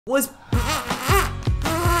Was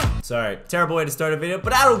sorry, terrible way to start a video,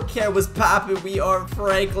 but I don't care what's poppin'. We are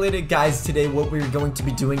Franklin, and guys, today what we're going to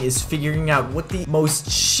be doing is figuring out what the most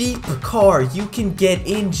cheap car you can get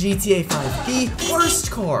in GTA 5, the worst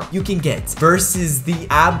car you can get, versus the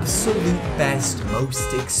absolute best,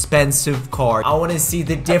 most expensive car. I want to see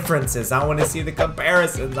the differences. I want to see the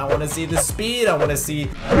comparisons. I want to see the speed. I want to see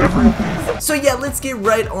everything. So yeah, let's get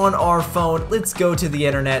right on our phone. Let's go to the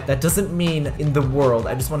internet. That doesn't mean in the world.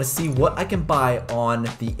 I just want to see what I can buy on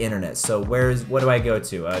the internet. So what do I go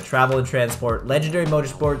to? Travel and transport, legendary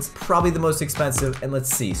motorsports, probably the most expensive. And let's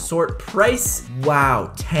see, sort price.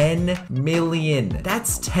 Wow, 10 million.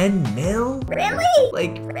 That's 10 mil? Really?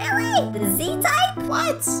 Like, really? The Z-Type?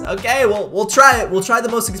 What? Okay, well, we'll try it. We'll try the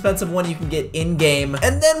most expensive one you can get in-game.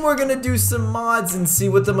 And then we're gonna do some mods and see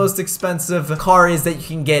what the most expensive car is that you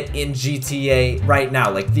can get in GTA right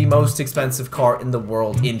now. Like, the most expensive car in the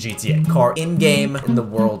world in GTA. Car in-game in the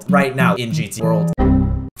world right now in GTA world.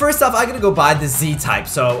 First off, I gotta go buy the Z-Type.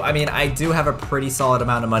 So, I mean, I do have a pretty solid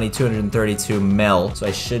amount of money, 232 mil. So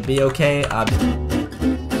I should be okay.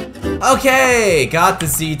 Okay, got the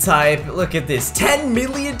Z-Type. Look at this, $10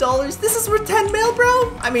 million? This is worth 10 mil,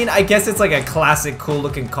 bro? I mean, I guess it's like a classic, cool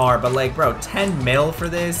looking car, but like, bro, 10 mil for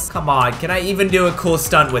this? Come on, can I even do a cool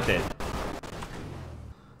stunt with it?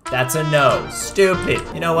 That's a no. Stupid.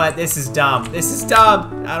 You know what? This is dumb. This is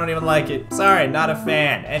dumb. I don't even like it. Sorry, not a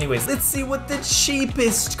fan. Anyways, let's see what the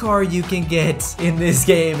cheapest car you can get in this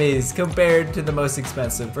game is compared to the most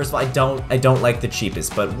expensive. First of all, I don't like the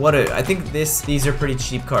cheapest, but I think these are pretty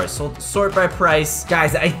cheap cars. So sort by price.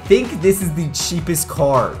 Guys, I think this is the cheapest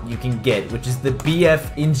car you can get, which is the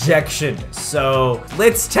BF injection. So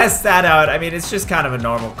let's test that out. I mean, it's just kind of a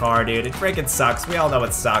normal car, dude. It freaking sucks. We all know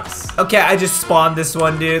it sucks. Okay, I just spawned this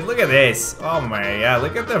one, dude. Look at this. Oh my god,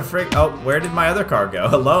 look at the frick. Oh, where did my other car go?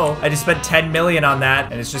 Hello? I just spent 10 million on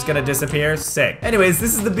that and it's just gonna disappear. Sick. Anyways,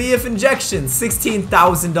 this is the BF injection,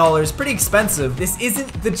 $16,000. Pretty expensive. This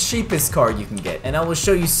isn't the cheapest car you can get, and I will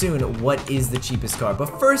show you soon what is the cheapest car. But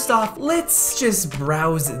first off, let's just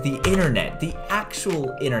browse the internet, the actual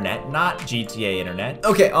internet, not GTA internet.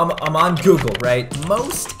 Okay, I'm on Google, right?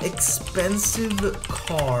 Most expensive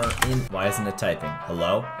car in. Why isn't it typing?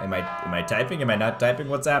 Hello? Am I typing? Am I not typing?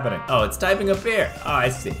 What's happening? Oh, it's typing up here. Oh, I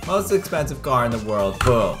see. Most expensive car in the world.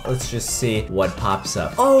 Boom. Let's just see what pops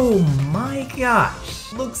up. Oh my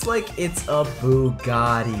gosh. Looks like it's a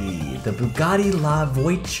Bugatti. The Bugatti La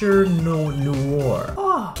Voiture Noir.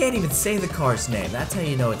 Oh, can't even say the car's name. That's how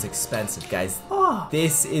you know it's expensive, guys. Oh,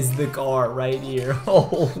 this is the car right here.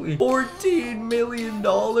 Holy, $14 million.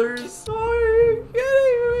 Are you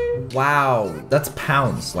kidding me? Wow, that's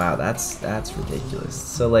pounds. Wow, that's ridiculous.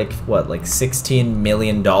 So like what, like $16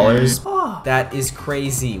 million? Oh, that is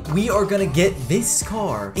crazy. We are gonna get this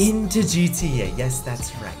car into GTA. Yes,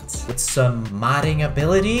 that's right. With some modding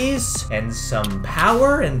abilities and some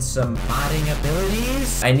power and some modding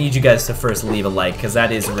abilities. I need you guys to first leave a like, because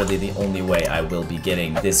that is really the only way I will be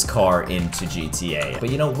getting this car into GTA.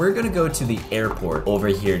 But you know, we're gonna go to the airport over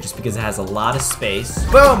here just because it has a lot of space.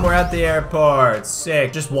 Boom, we're at the airport.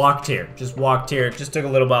 Sick. Just walked here. Just walked here. Just took a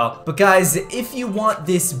little while. But guys, if you want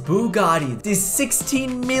this Bugatti, this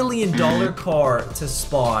 $16 million car to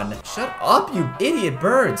spawn, shut up, you idiot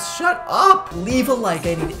birds. Shut up. Leave a like.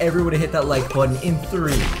 I need everyone to hit that like button in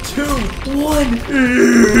 3, 2, 1.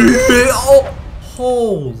 Oh.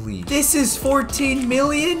 Holy, this is 14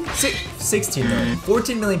 million? 16 million.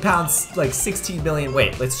 14 million pounds, like 16 million.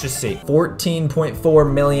 Wait, let's just see.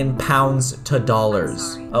 14.4 million pounds to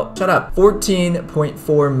dollars. Oh, shut up.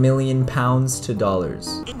 14.4 million pounds to dollars.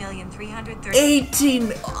 8,330,000.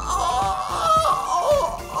 18.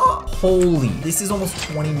 Holy, this is almost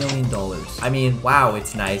 $20 million. I mean, wow,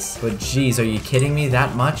 it's nice. But geez, are you kidding me?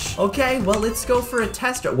 That much? Okay, well, let's go for a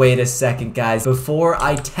test drive. Wait a second, guys. Before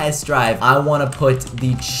I test drive, I want to put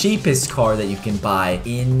the cheapest car that you can buy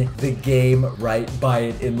in the game right by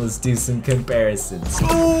it, and let's do some comparisons.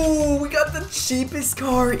 Oh, we got the cheapest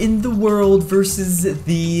car in the world versus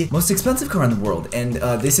the most expensive car in the world. And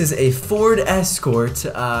this is a Ford Escort.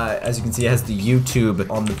 As you can see, it has the YouTube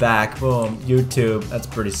on the back. Boom, YouTube. That's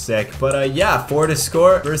pretty sick. But yeah, Ford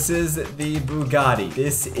Escort versus the Bugatti.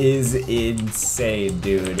 This is insane,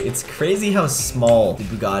 dude. It's crazy how small the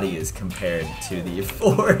Bugatti is compared to the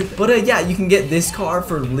Ford. But yeah, you can get this car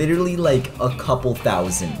for literally like a couple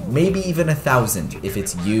thousand, maybe even 1,000 if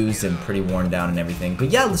it's used and pretty worn down and everything. But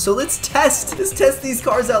yeah, so let's test these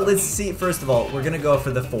cars out. Let's see. First of all, we're gonna go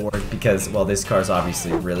for the Ford because, well, this car is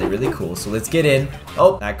obviously really, really cool. So let's get in.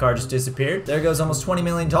 Oh, that car just disappeared. There goes almost $20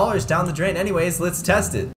 million down the drain. Anyways, let's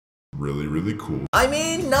test it. Really, really cool. I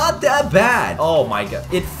mean, not that bad. Oh my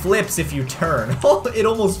god. It flips if you turn. Oh, it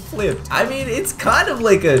almost flipped. I mean, it's kind of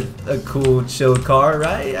like a cool, chill car,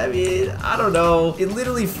 right? I mean, I don't know. It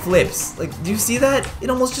literally flips. Like, do you see that? It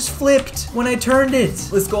almost just flipped when I turned it.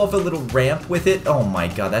 Let's go off a little ramp with it. Oh my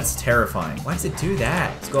god, that's terrifying. Why does it do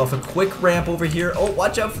that? Let's go off a quick ramp over here. Oh,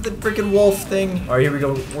 watch out for the freaking wolf thing. All right, here we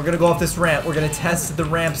go. We're gonna go off this ramp. We're gonna test the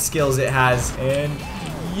ramp skills it has. And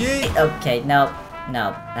yeet. Okay, no.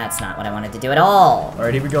 No, that's not what I wanted to do at all. All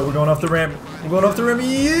right, here we go. We're going off the ramp. We're going off the ramp.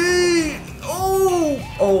 Yee!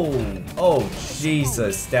 Oh,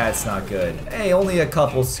 Jesus, that's not good. Hey, only a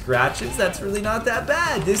couple scratches. That's really not that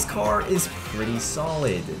bad. This car is pretty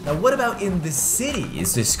solid. Now, what about in the city?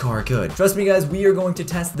 Is this car good? Trust me, guys, we are going to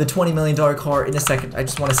test the $20 million car in a second. I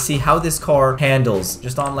just want to see how this car handles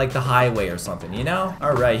just on like the highway or something, you know?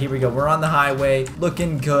 All right, here we go. We're on the highway,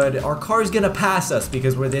 looking good. Our car's gonna pass us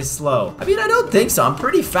because we're this slow. I mean, I don't think so. I'm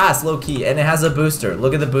pretty fast, low key, and it has a booster.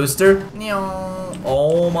 Look at the booster.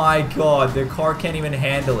 Oh my god, the car can't even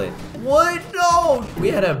handle it. What? No! We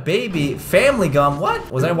had a baby. Family Gum.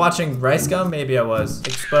 What? Was I watching Rice Gum? Maybe I was.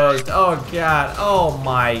 Exposed. Oh, God. Oh,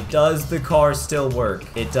 my. Does the car still work?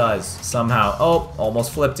 It does. Somehow. Oh,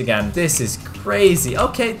 almost flipped again. This is crazy.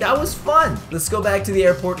 Okay, that was fun. Let's go back to the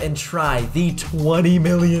airport and try the $20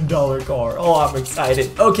 million car. Oh, I'm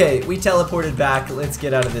excited. Okay, we teleported back. Let's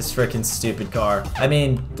get out of this freaking stupid car. I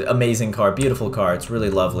mean, amazing car. Beautiful car. It's really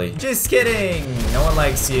lovely. Just kidding. No one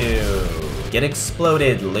likes you. Get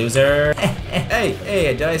exploded, loser.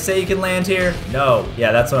 Hey, did I say you can land here? No.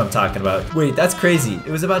 Yeah, that's what I'm talking about. Wait, that's crazy.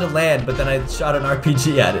 It was about to land, but then I shot an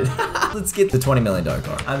RPG at it. Let's get the $20 million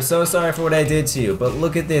car. I'm so sorry for what I did to you, but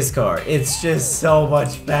look at this car. It's just so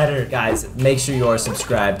much better. Guys, make sure you are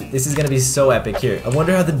subscribed. This is gonna be so epic here. I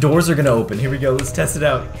wonder how the doors are gonna open. Here we go, let's test it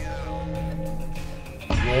out.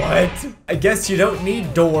 What? I guess you don't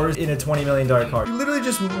need doors in a $20 million car. You literally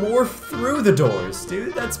just morph through the doors,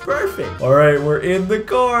 dude. That's perfect. All right, we're in the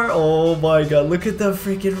car. Oh my god, look at the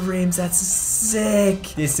freaking rims. That's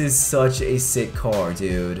sick. This is such a sick car,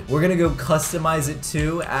 dude. We're gonna go customize it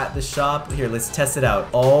too at the shop. Here, let's test it out.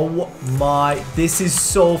 Oh my, this is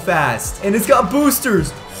so fast. And it's got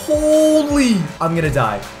boosters. Holy, I'm gonna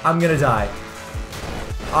die. I'm gonna die.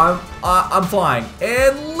 I'm flying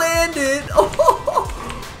and landed. Oh.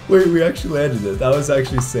 Wait, we actually landed it. That was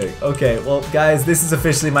actually sick. Okay, well, guys, this is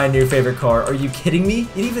officially my new favorite car. Are you kidding me?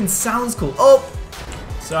 It even sounds cool. Oh,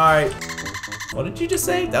 sorry. What did you just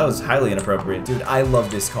say? That was highly inappropriate. Dude, I love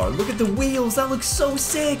this car. Look at the wheels. That looks so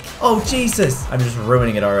sick. Oh, Jesus. I'm just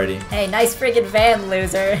ruining it already. Hey, nice friggin' van,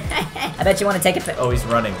 loser. I bet you want to take it. Oh, he's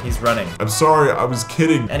running. He's running. I'm sorry, I was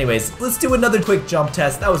kidding. Anyways, let's do another quick jump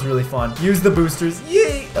test. That was really fun. Use the boosters.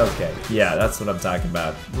 Yay. Okay. Yeah, that's what I'm talking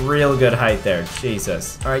about. Real good height there.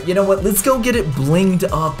 Jesus. All right, you know what? Let's go get it blinged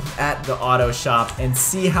up at the auto shop and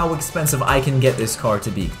see how expensive I can get this car to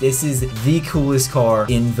be. This is the coolest car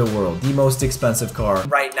in the world. The most expensive car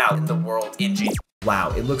right now in the world in G.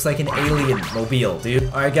 Wow, it looks like an alien mobile, dude.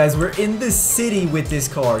 All right, guys, we're in the city with this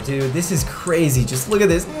car, dude. This is crazy. Just look at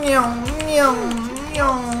this.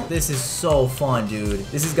 This is so fun, dude.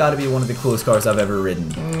 This has got to be one of the coolest cars I've ever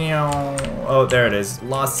ridden. Oh, there it is.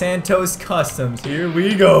 Los Santos Customs. Here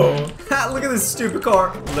we go. Look at this stupid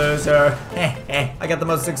car. Loser. I got the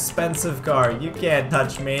most expensive car. You can't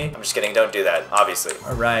touch me. I'm just kidding. Don't do that, obviously.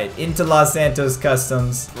 All right, into Los Santos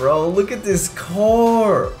Customs. Bro, look at this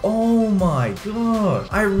car. Oh my god.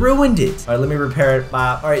 I ruined it. All right, let me repair it.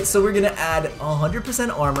 All right, so we're going to add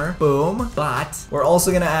 100% armor. Boom. But we're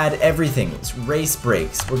also going to add everything. It's race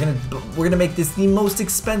brakes. We're gonna make this the most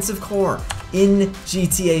expensive car in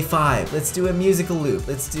GTA 5. Let's do a musical loop.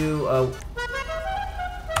 Let's do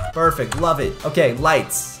perfect, love it. Okay,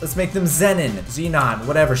 lights. Let's make them xenon,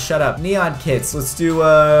 whatever, shut up. Neon kits. Let's do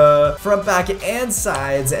front, back, and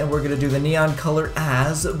sides, and we're gonna do the neon color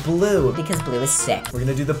as blue. Because blue is sick. We're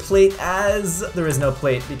gonna do the plate as, there is no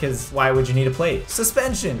plate, because why would you need a plate?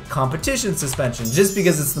 Suspension, competition suspension, just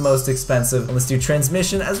because it's the most expensive. And let's do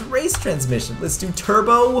transmission as race transmission. Let's do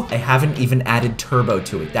turbo. I haven't even added turbo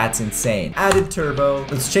to it. That's insane. Added turbo.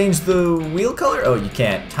 Let's change the wheel color. Oh, you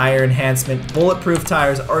can't. Tire enhancement, bulletproof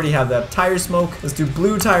tires. Already have that. Tire smoke. Let's do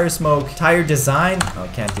blue tire smoke. Tire design. Oh,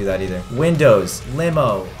 can't do that either. Windows.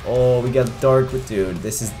 Limo. Oh, we got dark with, dude.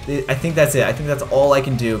 This is, I think that's it. I think that's all I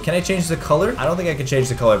can do. Can I change the color? I don't think I can change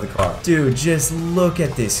the color of the car. Dude, just look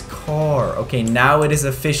at this car. Okay, now it is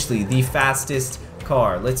officially the fastest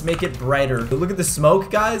car. Let's make it brighter. Look at the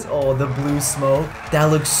smoke, guys. Oh, the blue smoke. That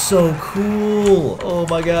looks so cool. Oh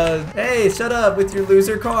my god. Hey, shut up with your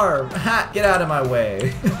loser car. Ha, get out of my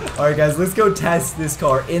way. All right, guys, let's go test this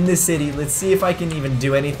car in the city. Let's see if I can even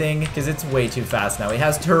do anything because it's way too fast now. It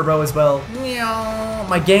has turbo as well.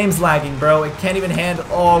 My game's lagging, bro. It can't even handle.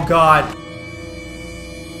 Oh god.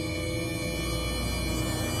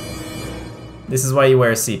 This is why you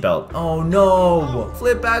wear a seatbelt. Oh no,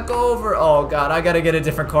 flip back over. Oh god, I gotta get a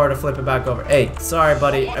different car to flip it back over. Hey, sorry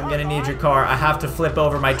buddy, I'm gonna need your car. I have to flip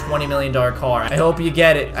over my $20 million car. I hope you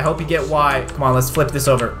get it. I hope you get why. Come on, let's flip this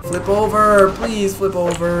over. Flip over, please flip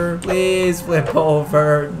over. Please flip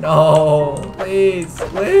over. No, please,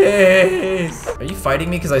 please. Are you fighting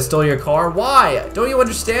me because I stole your car? Why? Don't you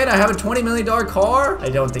understand? I have a $20 million car? I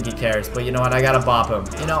don't think he cares, but you know what? I gotta bop him.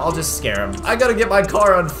 You know, I'll just scare him. I gotta get my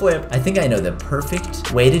car unflipped. I think I know the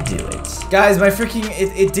perfect way to do it. Guys, my freaking,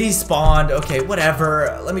 it despawned. Okay,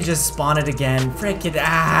 whatever. Let me just spawn it again. Frick it,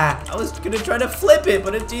 I was gonna try to flip it,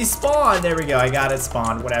 but it despawned. There we go, I got it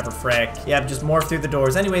spawned. Whatever, frick. Yep, just morph through the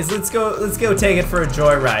doors. Anyways, let's go take it for a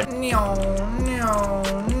joyride.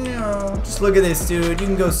 Just look at this, dude. You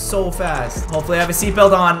can go so fast. Hopefully I have a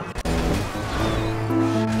seatbelt on.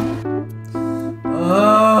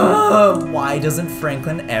 Why doesn't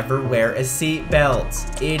Franklin ever wear a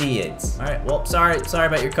seatbelt? Idiot. All right, well, sorry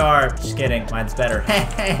about your car. Just kidding, mine's better.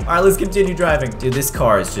 All right, let's continue driving. Dude, this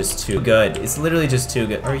car is just too good. It's literally just too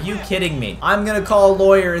good. Are you kidding me? I'm gonna call a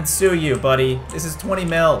lawyer and sue you, buddy. This is 20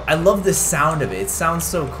 mil. I love the sound of it. It sounds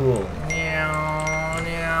so cool.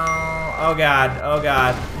 Oh god, oh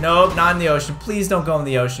god. Nope, not in the ocean. Please don't go in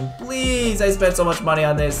the ocean. Please, I spent so much money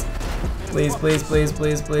on this. Please, please, please,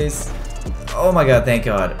 please, please. Oh my god, thank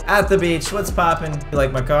god. At the beach, what's poppin'? You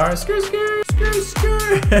like my car? Skr, skr,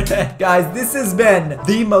 skr, skr. Guys, this has been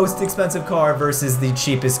the most expensive car versus the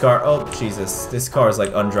cheapest car. Oh, Jesus. This car is like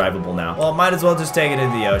undrivable now. Well, might as well just take it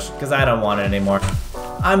into the ocean because I don't want it anymore.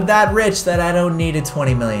 I'm that rich that I don't need a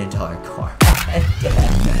 $20 million car.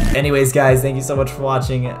 Anyways, guys, thank you so much for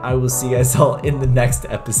watching. I will see you guys all in the next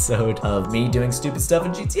episode of me doing stupid stuff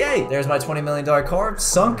in GTA. There's my $20 million car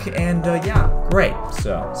sunk, and yeah, great.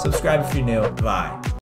 So subscribe if you're new. Bye.